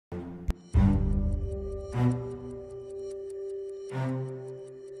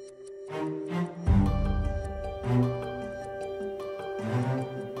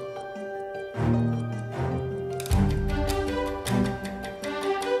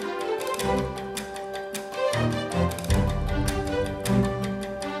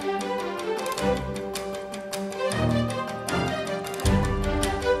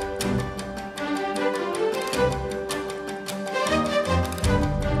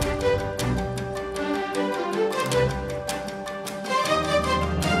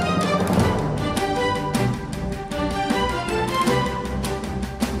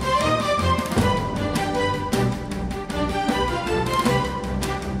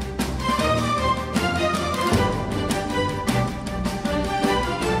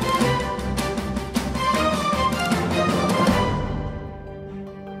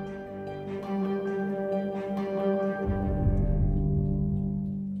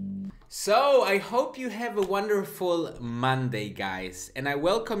So, I hope you have a wonderful Monday, guys, and I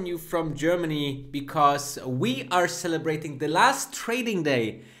welcome you from Germany because we are celebrating the last trading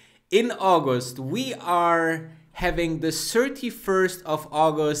day in August. We are having the 31st of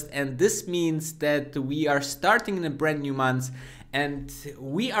August, and this means that we are starting in a brand new month, and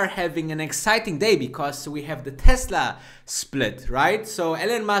we are having an exciting day because we have the Tesla split, right? So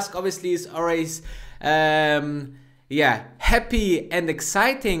Elon Musk obviously is always happy and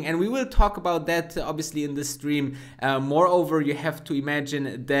exciting, and we will talk about that obviously in this stream. Moreover, you have to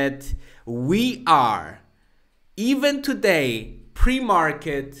imagine that we are, even today,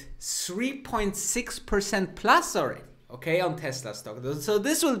 pre-market 3.6% plus already, okay, on Tesla stock. So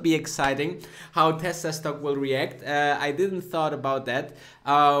this will be exciting, how Tesla stock will react. I didn't thought about that.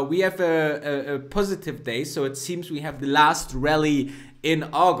 We have a positive day, so it seems we have the last rally in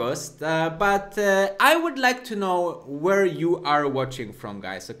August, but I would like to know where you are watching from,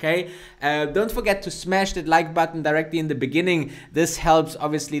 guys, okay? Don't forget to smash that like button directly in the beginning. This helps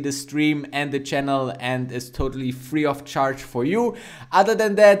obviously the stream and the channel and is totally free of charge for you. Other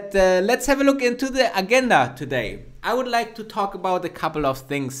than that, let's have a look into the agenda today. I would like to talk about a couple of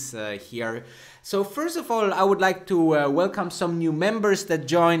things here. So first of all, I would like to welcome some new members that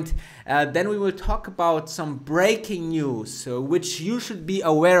joined. Then we will talk about some breaking news, which you should be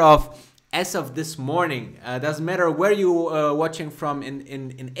aware of as of this morning. Doesn't matter where you watching from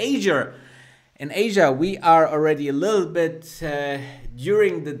in Asia. In Asia, we are already a little bit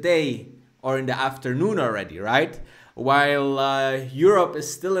during the day or in the afternoon already, right? While Europe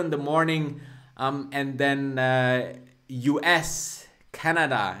is still in the morning, and then US,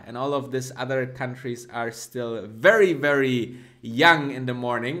 Canada, and all of these other countries are still very, very young in the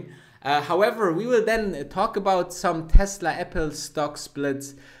morning. However, we will then talk about some Tesla Apple stock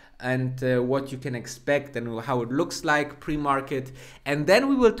splits and what you can expect and how it looks like pre-market. And then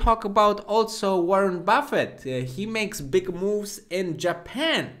we will talk about also Warren Buffett. He makes big moves in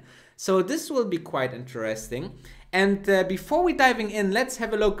Japan. So this will be quite interesting. And before we diving in, let's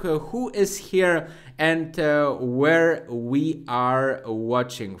have a look who is here and where we are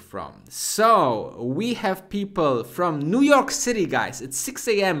watching from. So we have people from New York City, guys. It's 6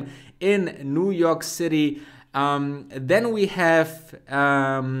 a.m. in New York City. Then we have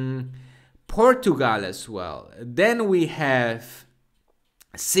Portugal as well. Then we have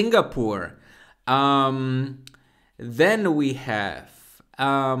Singapore. Then we have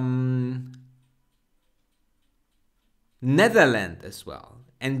Netherlands as well,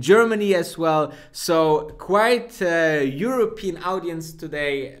 and Germany as well. So quite a European audience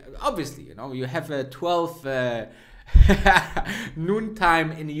today. Obviously, you know, you have a 12 noon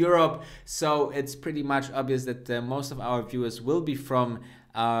time in Europe, so it's pretty much obvious that most of our viewers will be from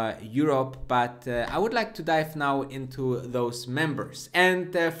Europe. But I would like to dive now into those members.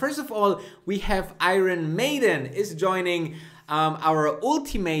 And first of all, we have Iron Maiden is joining our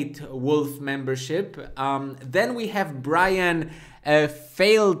Ultimate Wolf membership. Then we have Brian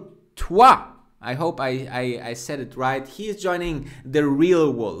Failtois. I hope I said it right. He is joining the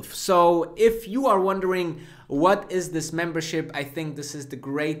Real Wolf. So if you are wondering what is this membership, I think this is the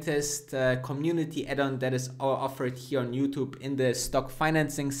greatest community add-on that is offered here on YouTube in the stock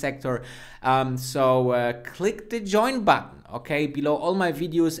financing sector. So click the join button, okay, below all my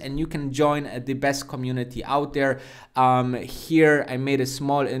videos, and you can join the best community out there. Here I made a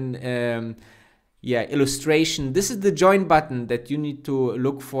small illustration. This is the join button that you need to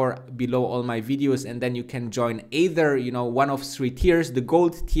look for below all my videos, and then you can join either, you know, one of three tiers. The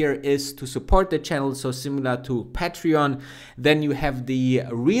gold tier is to support the channel, so similar to Patreon. Then you have the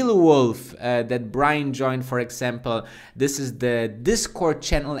Real Wolf that Brian joined, for example. This is the Discord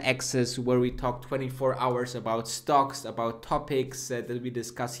channel access where we talk 24 hours about stocks, about topics that we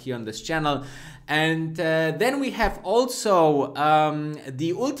discuss here on this channel. And then we have also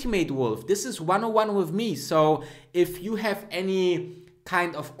the Ultimate Wolf. This is 101 with me. So if you have any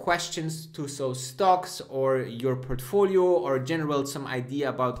kind of questions to stocks or your portfolio or general some idea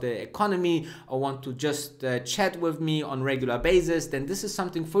about the economy, or want to just chat with me on regular basis, then this is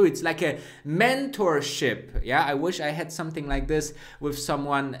something for you. It's like a mentorship. Yeah, I wish I had something like this with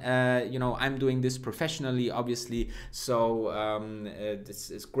someone. You know, I'm doing this professionally, obviously, so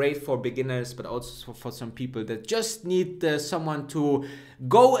this is great for beginners, but also for some people that just need someone to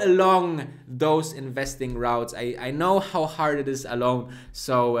go along those investing routes. I know how hard it is alone,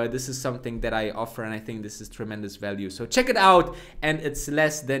 so this is something that I offer, and I think this is tremendous value. So check it out, and it's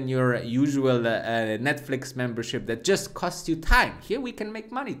less than your usual Netflix membership that just costs you time. Here we can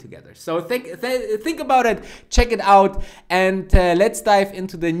make money together. So think about it, check it out, and let's dive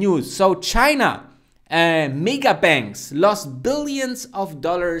into the news. So China, mega banks lost billions of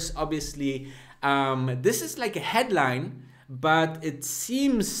dollars, obviously. This is like a headline, but it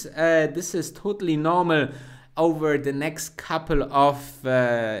seems this is totally normal over the next couple of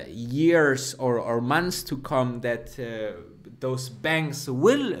years or months to come, that those banks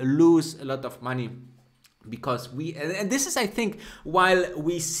will lose a lot of money. Because and this is, I think, while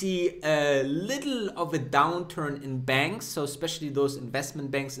we see a little of a downturn in banks, so especially those investment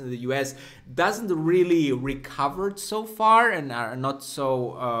banks in the US doesn't really recovered so far and are not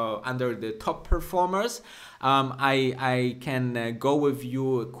so under the top performers. I can go with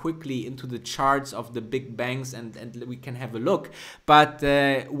you quickly into the charts of the big banks, and we can have a look. But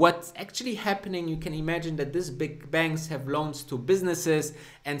what's actually happening, you can imagine that these big banks have loans to businesses,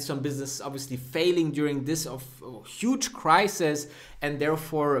 and some businesses obviously failing during this huge crisis, and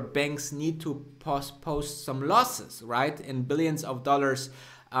therefore banks need to post some losses, right, in billions of dollars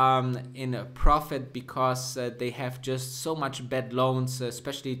in a profit, because they have just so much bad loans,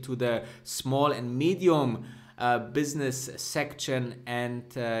 especially to the small and medium business section. And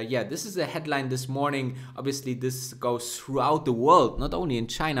yeah, this is a headline this morning. Obviously this goes throughout the world, not only in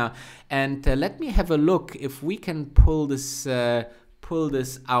China. And let me have a look if we can pull this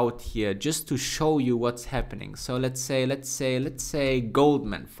out here just to show you what's happening. So let's say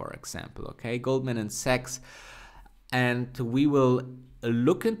Goldman, for example, okay, Goldman and Sachs, and we will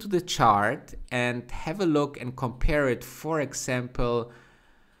look into the chart and have a look and compare it. For example,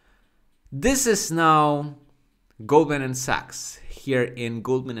 this is now Goldman and Sachs here in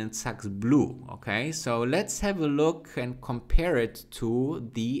Goldman and Sachs blue. Okay, so let's have a look and compare it to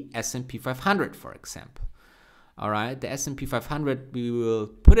the S&P 500, for example. All right, the S&P 500, we will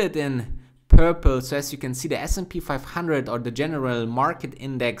put it in purple. So as you can see, the S&P 500, or the general market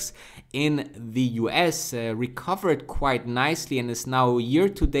index in the US, recovered quite nicely and is now year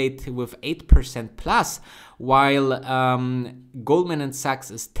to date with 8% plus, while Goldman and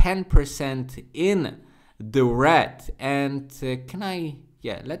Sachs is 10% in the red. And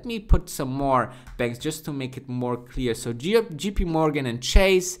let me put some more banks just to make it more clear. So JP Morgan and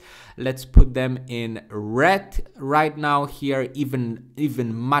Chase, let's put them in red right now here,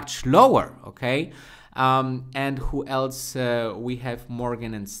 even much lower, okay? And who else? We have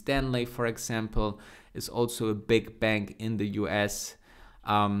Morgan and Stanley, for example, is also a big bank in the US.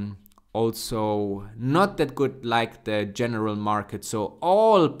 Also not that good like the general market. So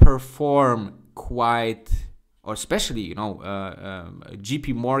all perform quite, or especially, you know,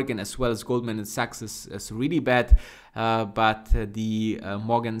 JP Morgan as well as Goldman and Sachs is really bad, but the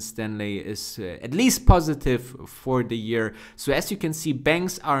Morgan Stanley is at least positive for the year. So as you can see,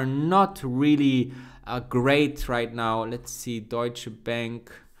 banks are not really great right now. Let's see, Deutsche Bank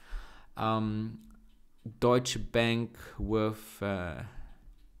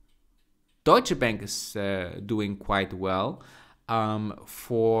is doing quite well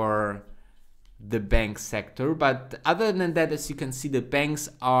for the bank sector, but other than that, as you can see, the banks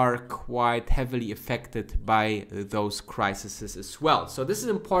are quite heavily affected by those crises as well. So this is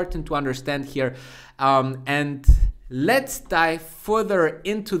important to understand here, and let's dive further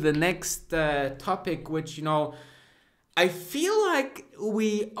into the next topic, which, you know, I feel like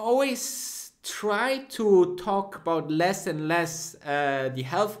we always try to talk about less and less the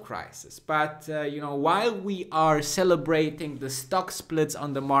health crisis, but you know, while we are celebrating the stock splits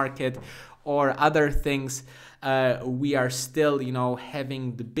on the market or other things, we are still, you know,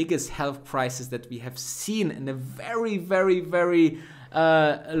 having the biggest health crisis that we have seen in a very, very, very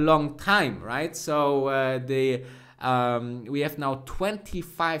long time, right? So we have now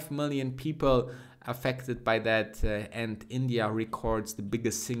 25 million people affected by that, and India records the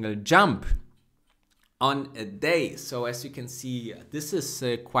biggest single jump on a day. So as you can see, this is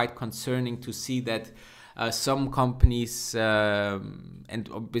quite concerning to see that Some companies and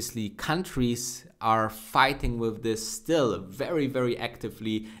obviously countries are fighting with this still very, very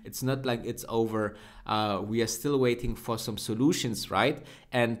actively. It's not like it's over. We are still waiting for some solutions, right?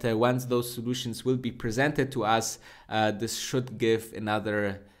 And once those solutions will be presented to us, this should give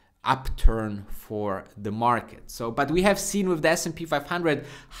another upturn for the market. So, but we have seen with the S&P 500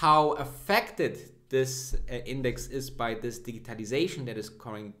 how affected this index is by this digitalization that is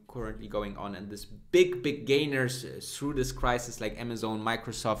currently going on, and this big gainers through this crisis like Amazon,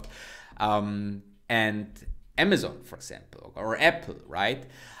 Microsoft, and Amazon, for example, or Apple, right?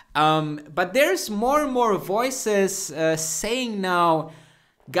 But there's more and more voices saying now,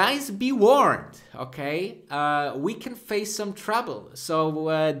 guys, be warned, okay? We can face some trouble.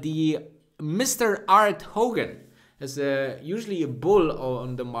 So the Mr. Art Hogan is usually a bull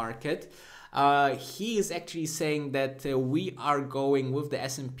on the market. He is actually saying that we are going with the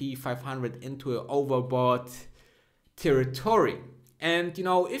S&P 500 into an overbought territory. And you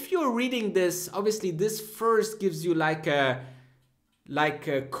know, if you're reading this, obviously this first gives you like a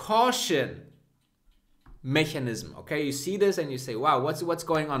caution mechanism. Okay, you see this and you say, wow, what's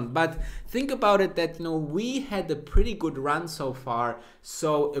going on? But think about it that, you know, we had a pretty good run so far.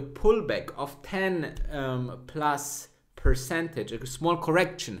 So a pullback of 10 plus percentage, a small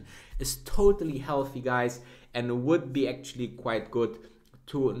correction, is totally healthy, guys, and would be actually quite good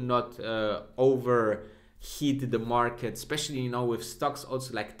to not overheat the market, especially, you know, with stocks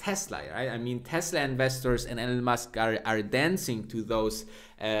also like Tesla, right? I mean, Tesla investors and Elon Musk are dancing to those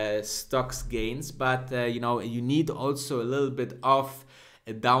stocks gains, but you know, you need also a little bit of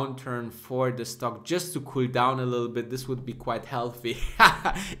a downturn for the stock just to cool down a little bit. This would be quite healthy.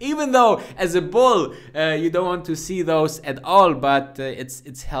 Even though as a bull you don't want to see those at all, but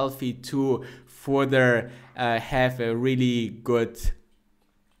it's healthy to further have a really good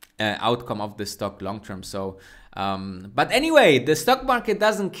outcome of the stock long term. So but anyway, the stock market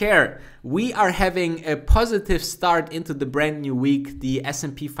doesn't care. We are having a positive start into the brand new week. The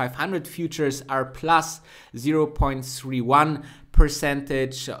S&P 500 futures are plus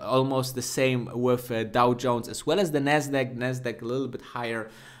 0.31%, almost the same with Dow Jones, as well as the Nasdaq a little bit higher,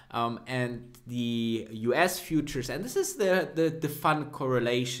 and the US futures. And this is the fun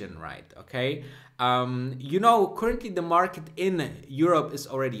correlation, right? Okay. You know, currently the market in Europe is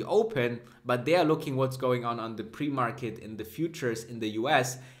already open, but they are looking what's going on the pre-market in the futures in the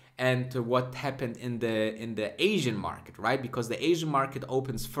US and what happened in the Asian market, right? Because the Asian market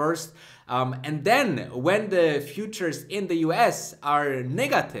opens first, and then when the futures in the US are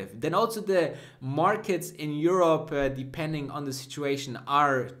negative, then also the markets in Europe, depending on the situation,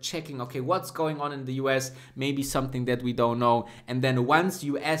 are checking, okay, what's going on in the US, maybe something that we don't know. And then once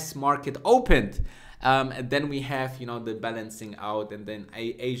US market opened, then we have, you know, the balancing out, and then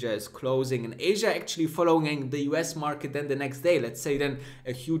Asia is closing, and Asia actually following the US market. Then the next day, let's say, then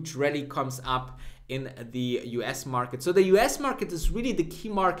a huge rally comes up in the US market. So the US market is really the key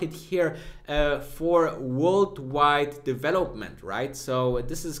market here for worldwide development, right? So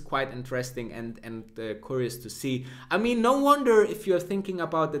this is quite interesting and curious to see. I mean, no wonder if you're thinking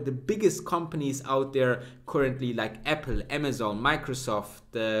about that the biggest companies out there currently, like Apple, Amazon, Microsoft,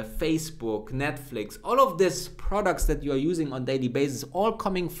 Facebook, Netflix, all of these products that you are using on daily basis, all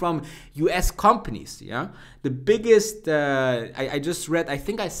coming from US companies. Yeah, the biggest, I just read, I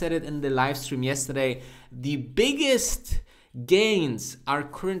think I said it in the live stream yesterday, the biggest gains are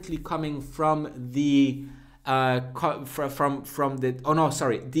currently coming from the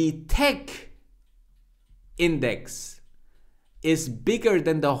the tech index is bigger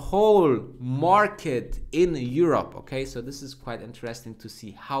than the whole market in Europe. Okay, so this is quite interesting to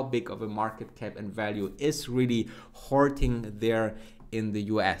see how big of a market cap and value is really hoarding there in the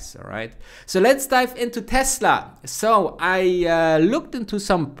US. All right, so let's dive into Tesla. So I looked into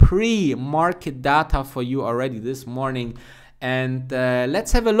some pre-market data for you already this morning, and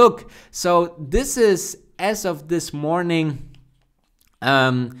let's have a look. So this is as of this morning.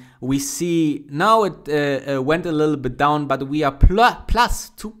 We see now it went a little bit down, but we are plus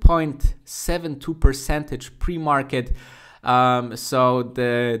 2.72% pre-market. So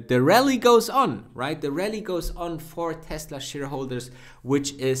the rally goes on, right? The rally goes on for Tesla shareholders,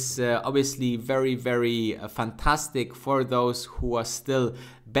 which is obviously very, very fantastic for those who are still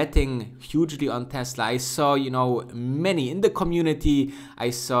betting hugely on Tesla. I saw, you know, many in the community. I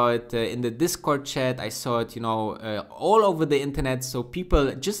saw it in the Discord chat. I saw it, you know, all over the internet. So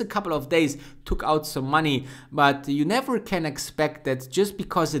people, just a couple of days, took out some money. But you never can expect that just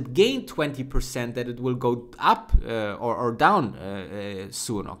because it gained 20% that it will go up or down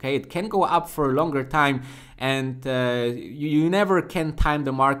soon, okay? It can go up for a longer time, and you never can time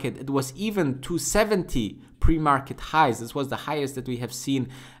the market. It was even 270 pre-market highs. This was the highest that we have seen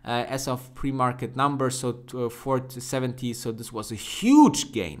as of pre-market numbers, so 470. So this was a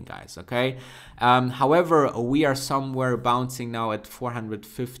huge gain, guys, okay? However, we are somewhere bouncing now at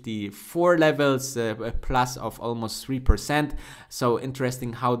 454 levels, a plus of almost 3%. So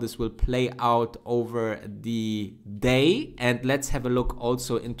interesting how this will play out over the day. And let's have a look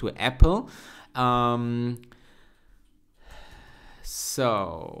also into Apple.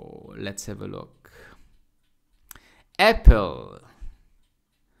 So let's have a look. Apple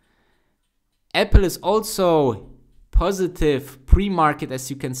is also positive pre-market,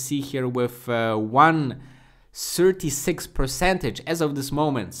 as you can see here, with 136% as of this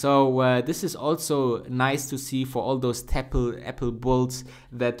moment. So this is also nice to see for all those Apple bulls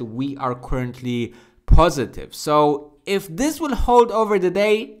that we are currently positive. So if this will hold over the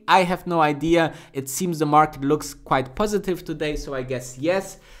day, I have no idea. It seems the market looks quite positive today, so I guess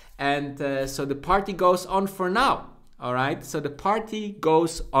yes. And so the party goes on for now. All right, so the party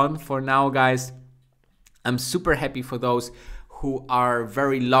goes on for now, guys. I'm super happy for those who are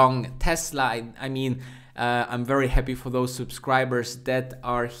very long Tesla. I mean, I'm very happy for those subscribers that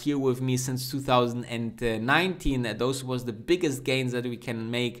are here with me since 2019. Those was the biggest gains that we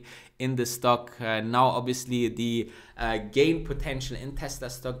can make in the stock. Now, obviously, the gain potential in Tesla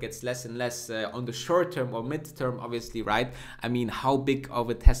stock gets less and less on the short term or mid term, obviously, right? I mean, how big of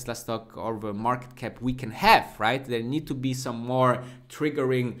a Tesla stock or of a market cap we can have, right? There need to be some more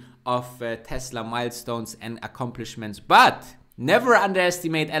triggering of Tesla milestones and accomplishments, but never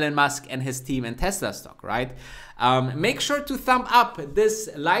underestimate Elon Musk and his team and Tesla stock, right? Make sure to thumb up this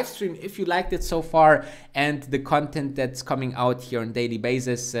live stream if you liked it so far and the content that's coming out here on daily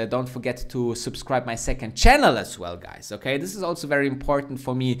basis. Don't forget to subscribe my second channel as well, guys, okay? This is also very important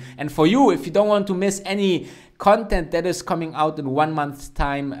for me and for you if you don't want to miss any content that is coming out in 1 month's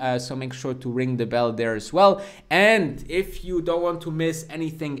time. So make sure to ring the bell there as well. And if you don't want to miss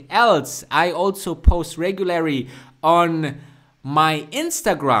anything else, I also post regularly on my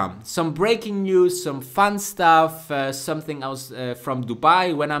Instagram some breaking news, some fun stuff, something else from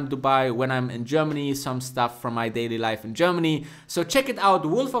Dubai when I'm in Germany, some stuff from my daily life in Germany. So check it out,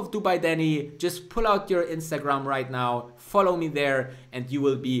 Wolf of Dubai Danny. Just pull out your Instagram right now, follow me there, and you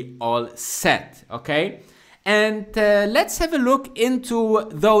will be all set, okay? And let's have a look into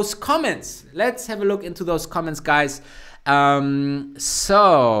those comments. Guys.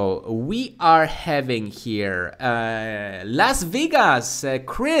 So we are having here Las Vegas,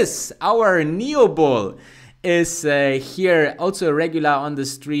 Chris, our Neo Bull, is here, also a regular on the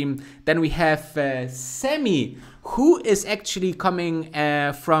stream. Then we have Sammy, who is actually coming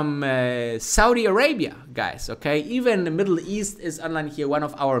from Saudi Arabia, guys, okay? Even the Middle East is online here, one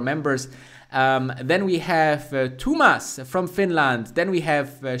of our members. Then we have Tumas from Finland. Then we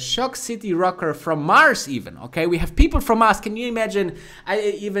have Shock City Rocker from Mars even, okay? We have people from Mars. Can you imagine? I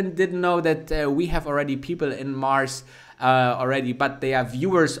even didn't know that we have already people in Mars already, but they are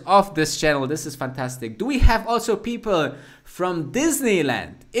viewers of this channel. This is fantastic. Do we have also people from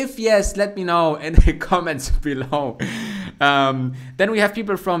Disneyland? If yes, let me know in the comments below. Then we have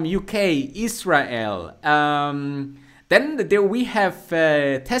people from UK, Israel. Then there we have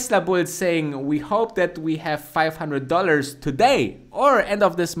Tesla Bulls saying, we hope that we have $500 today or end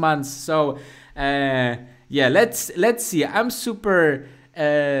of this month. So yeah, let's see. I'm super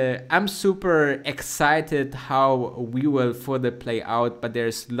excited how we will further play out, but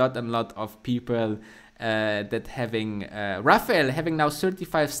there's a lot of people that having Raphael having now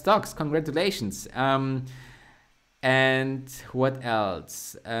 35 stocks. Congratulations. And what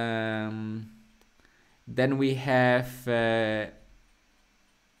else? Then we have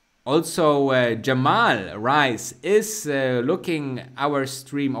also Jamal Rice is looking our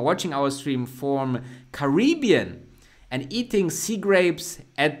stream or watching our stream from Caribbean and eating sea grapes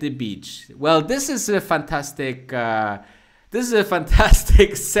at the beach. Well, this is a fantastic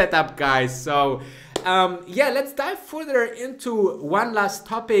setup, guys. So yeah, let's dive further into one last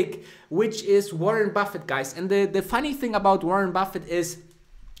topic, which is Warren Buffett, guys. And the funny thing about Warren Buffett is,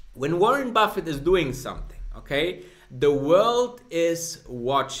 when Warren Buffett is doing something, okay, the world is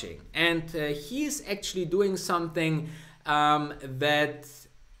watching, and he is actually doing something that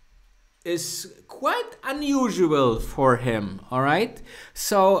is quite unusual for him. All right.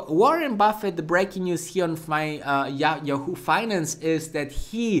 So Warren Buffett, the breaking news here on my Yahoo Finance is that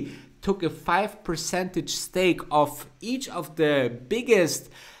he took a 5% stake of each of the biggest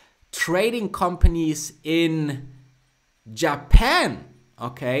trading companies in Japan.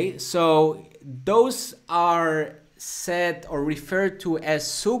 Okay, so those are said or referred to as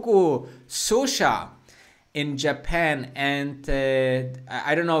Sugo Sosha in Japan, and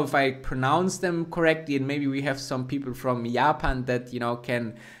I don't know if I pronounce them correctly, and maybe we have some people from Japan that, you know,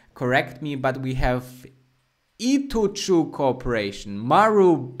 can correct me, but we have Itochu Corporation,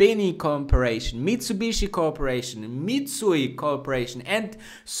 Marubeni Corporation, Mitsubishi Corporation, Mitsui Corporation, and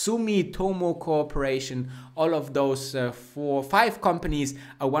Sumitomo Corporation. All of those 5 companies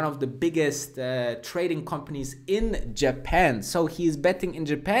are one of the biggest trading companies in Japan. So he's betting in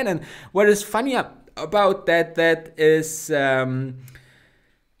Japan, and what is funny about that is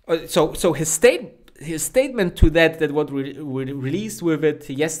so his statement to that what we released with it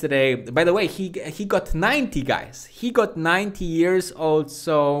yesterday. By the way, he got 90, guys. He got 90 years old,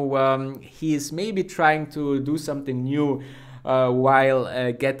 so he is maybe trying to do something new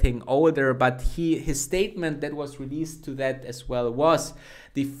while getting older. But his statement that was released to that as well was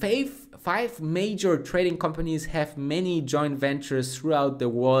the 5 major trading companies have many joint ventures throughout the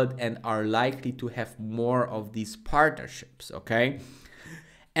world and are likely to have more of these partnerships. Okay.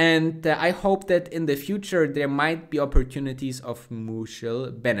 And I hope that in the future there might be opportunities of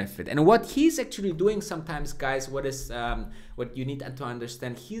mutual benefit. And what he's actually doing sometimes, guys, what you need to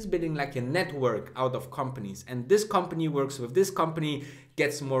understand, he's building like a network out of companies. And this company works with this company,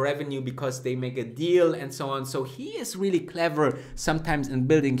 gets more revenue because they make a deal and so on. So he is really clever sometimes in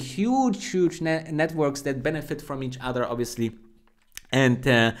building huge networks that benefit from each other, obviously.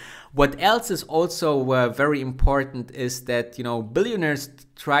 And what else is also very important is that, you know, billionaires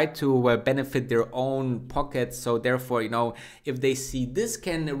try to benefit their own pockets. So therefore, you know, if they see this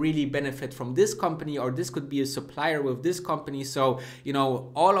can really benefit from this company, or this could be a supplier with this company, so, you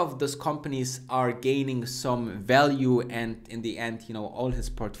know, all of those companies are gaining some value, and in the end, you know, all his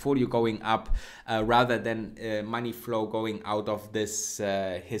portfolio going up rather than money flow going out of this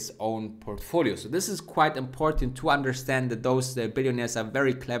his own portfolio. So this is quite important to understand, that those billionaires are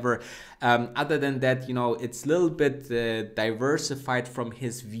very clever. Other than that, you know, it's a little bit diversified from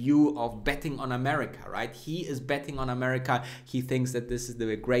his view of betting on America, right? He is betting on America. He thinks that this is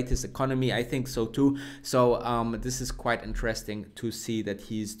the greatest economy. I think so too. So this is quite interesting to see that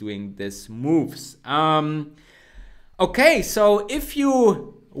he's doing these moves. Okay, so if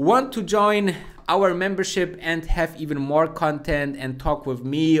you want to join our membership and have even more content and talk with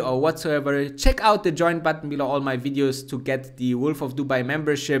me or whatsoever, check out the join button below all my videos to get the Wolf of Dubai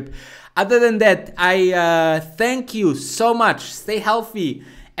membership. Other than that, I thank you so much. Stay healthy,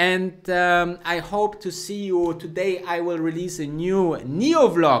 and I hope to see you today. I will release a new Neo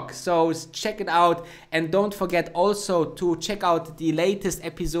vlog, so check it out. And don't forget also to check out the latest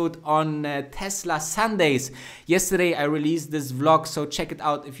episode on Tesla Sundays. Yesterday I released this vlog, so check it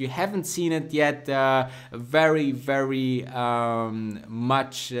out if you haven't seen it yet. Very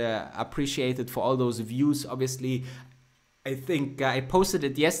much appreciated for all those views. Obviously, I think I posted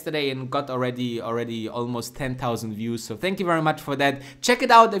it yesterday and got already almost 10,000 views. So thank you very much for that. Check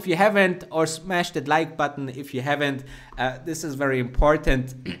it out if you haven't, or smash that like button if you haven't. This is very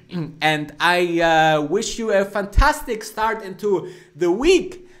important. And I wish you a fantastic start into the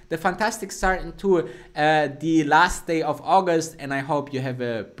week. The fantastic start into the last day of August, and I hope you have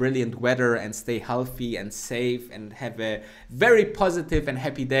a brilliant weather and stay healthy and safe and have a very positive and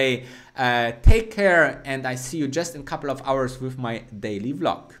happy day. Take care, and I see you just in a couple of hours with my daily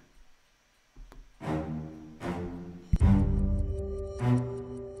vlog.